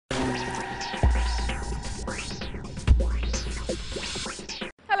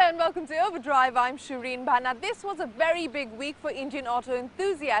welcome to Overdrive. I'm Shireen Bhanna. This was a very big week for Indian auto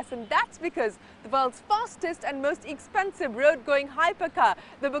enthusiasts, and that's because the world's fastest and most expensive road-going hypercar,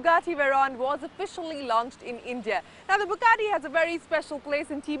 the Bugatti Veyron, was officially launched in India. Now, the Bugatti has a very special place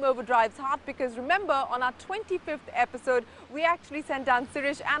in Team Overdrive's heart because remember, on our 25th episode, we actually sent down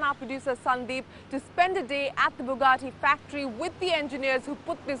Sirish and our producer Sandeep to spend a day at the Bugatti factory with the engineers who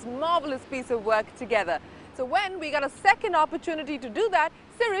put this marvelous piece of work together. So when we got a second opportunity to do that,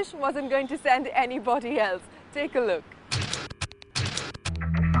 Sirish wasn't going to send anybody else. Take a look.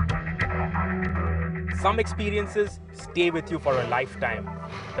 Some experiences stay with you for a lifetime.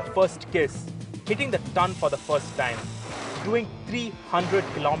 The first kiss, hitting the ton for the first time, doing 300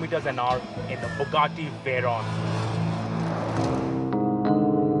 kilometers an hour in the Bugatti Veyron.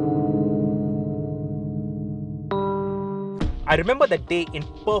 I remember that day in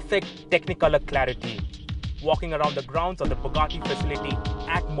perfect Technicolor clarity, walking around the grounds of the Bugatti facility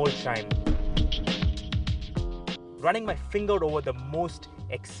at Molsheim, running my finger over the most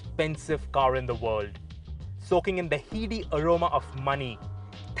expensive car in the world, soaking in the heady aroma of money,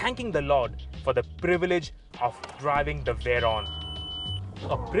 thanking the Lord for the privilege of driving the Veyron,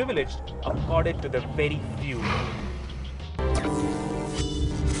 a privilege accorded to the very few.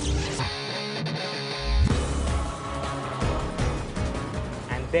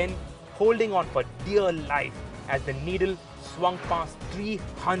 And then holding on for dear life as the needle swung past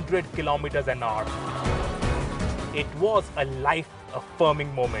 300 kilometers an hour. It was a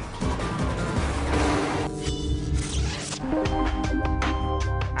life-affirming moment.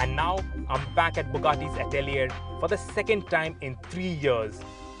 And now I'm back at Bugatti's atelier for the second time in 3 years.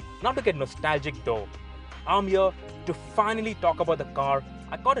 Not to get nostalgic though, I'm here to finally talk about the car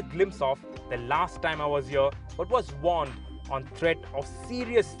I got a glimpse of the last time I was here, but was warned on threat of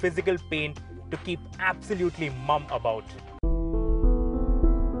serious physical pain to keep absolutely mum about.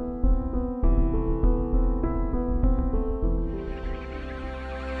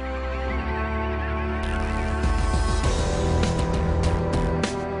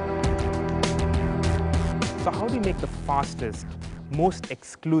 So how do you make the fastest, most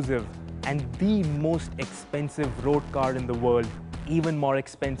exclusive and the most expensive road car in the world even more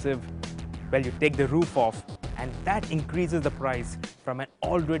expensive? Well, you take the roof off, and that increases the price from an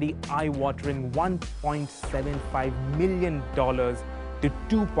already eye-watering $1.75 million to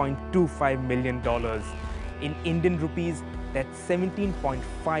 $2.25 million. In Indian rupees, that's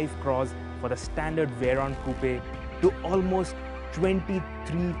 17.5 crores for the standard Veyron Coupe to almost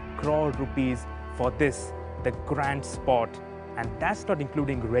 23 crore rupees for this, the Grand Sport. And that's not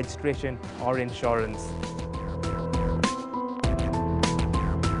including registration or insurance.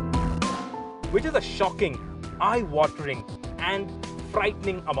 Which is a shocking, eye-watering and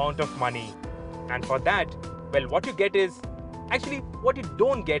frightening amount of money. And for that, well, what you get is, actually what you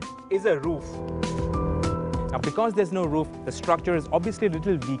don't get is a roof. Now because there's no roof, the structure is obviously a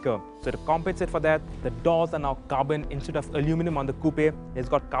little weaker. So to compensate for that, the doors are now carbon instead of aluminum on the coupe. It's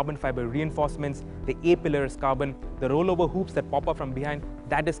got carbon fiber reinforcements, the A-pillar is carbon, the rollover hoops that pop up from behind,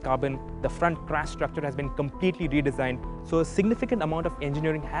 that is carbon. The front crash structure has been completely redesigned. So a significant amount of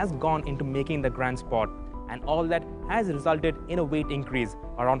engineering has gone into making the Grand Sport. And all that has resulted in a weight increase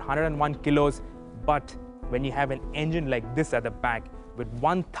around 101 kilos. But when you have an engine like this at the back with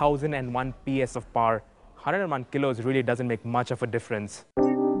 1001 PS of power, 101 kilos really doesn't make much of a difference.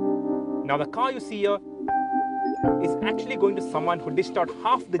 Now the car you see here is actually going to someone who dished out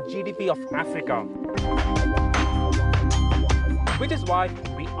half the GDP of Africa. Which is why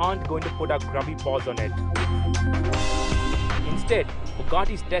we aren't going to put our grubby paws on it. Instead,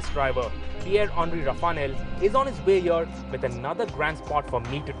 Bugatti's test driver, Pierre-Henri Raffanel, is on his way here with another Grand Sport for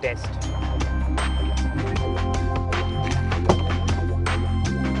me to test.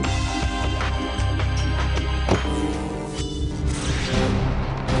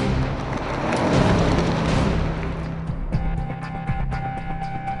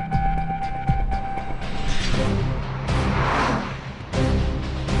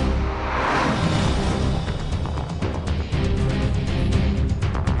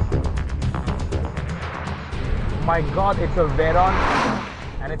 My God, it's a Veyron,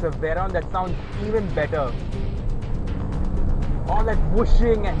 and it's a Veyron that sounds even better. All that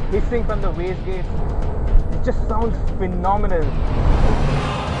whooshing and hissing from the wastegates, it just sounds phenomenal.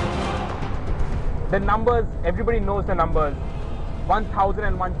 The numbers, everybody knows the numbers.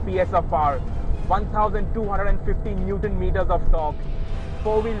 1001 PS of power, 1250 Newton meters of torque,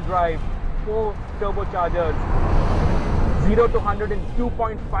 4-wheel drive, 4 turbochargers, 0 to 100 in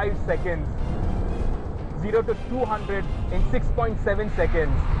 2.5 seconds. 0 to 200 in 6.7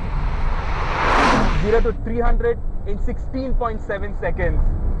 seconds. 0 to 300 in 16.7 seconds.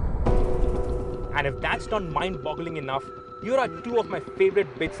 And if that's not mind-boggling enough, here are two of my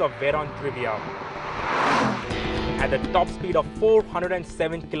favorite bits of Veyron trivia. At the top speed of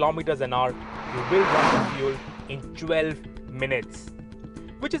 407 kilometers an hour, you will run the fuel in 12 minutes.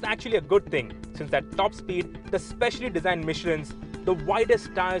 Which is actually a good thing, since at top speed, the specially designed Michelins, the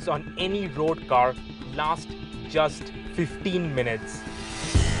widest tires on any road car, last just 15 minutes.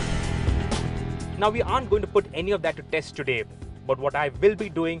 Now we aren't going to put any of that to test today, but what I will be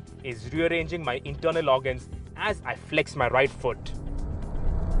doing is rearranging my internal organs as I flex my right foot.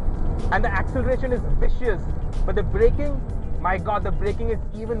 And the acceleration is vicious, but the braking, my god, the braking is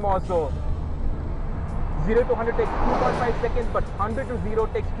even more so. 0 to 100 takes 2.5 seconds, but 100 to 0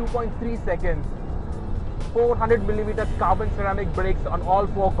 takes 2.3 seconds. 400mm carbon ceramic brakes on all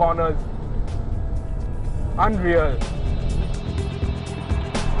four corners. Unreal.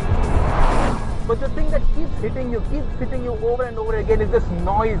 But the thing that keeps hitting you over and over again is this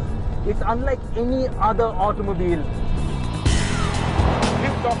noise. It's unlike any other automobile.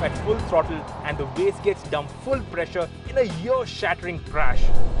 Lift off at full throttle and the wastegates dump full pressure in a ear-shattering crash.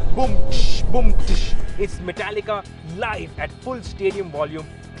 Boom, tsh, boom, tsh. It's Metallica live at full stadium volume,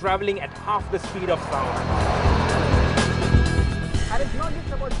 traveling at half the speed of sound. And it's not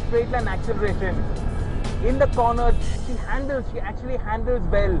just about straight line acceleration. In the corners, she actually handles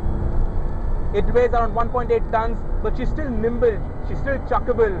well. It weighs around 1.8 tons, but she's still nimble, she's still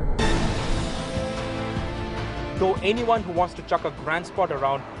chuckable. Though anyone who wants to chuck a Grand Sport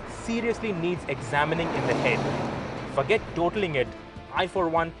around seriously needs examining in the head. Forget totaling it. I, for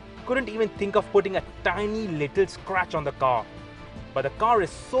one, couldn't even think of putting a tiny little scratch on the car. But the car is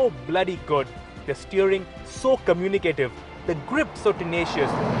so bloody good, the steering so communicative, the grip so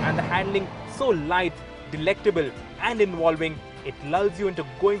tenacious, and the handling so light, delectable, and involving, it lulls you into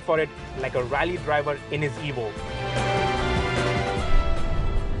going for it like a rally driver in his Evo.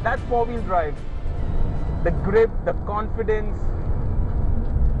 That's four-wheel drive. The grip, the confidence.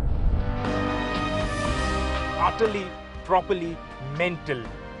 Utterly, properly, mental.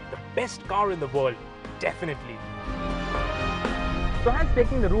 The best car in the world, definitely. So has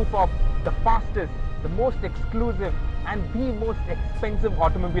taking the roof off the fastest, the most exclusive, and the most expensive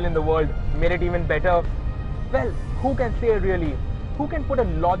automobile in the world made it even better? Well, who can say really? Who can put a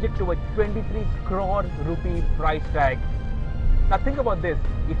logic to a 23 crore rupee price tag? Now think about this.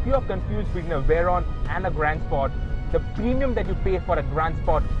 If you are confused between a Veyron and a Grand Sport, the premium that you pay for a Grand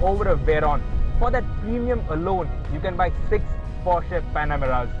Sport over a Veyron, for that premium alone, you can buy 6 Porsche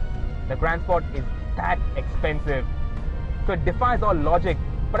Panameras. The Grand Sport is that expensive. So it defies all logic.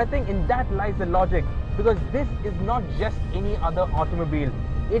 But I think in that lies the logic, because this is not just any other automobile.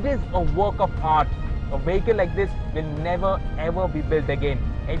 It is a work of art. A vehicle like this will never ever be built again,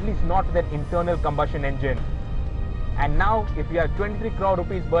 at least not with an internal combustion engine. And now, if you have 23 crore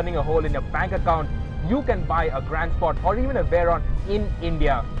rupees burning a hole in your bank account, you can buy a Grand Sport or even a Veyron in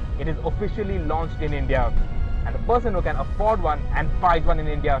India. It is officially launched in India. And the person who can afford one and buys one in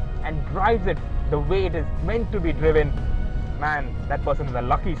India and drives it the way it is meant to be driven, man, that person is a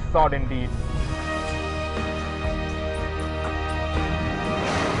lucky sod indeed.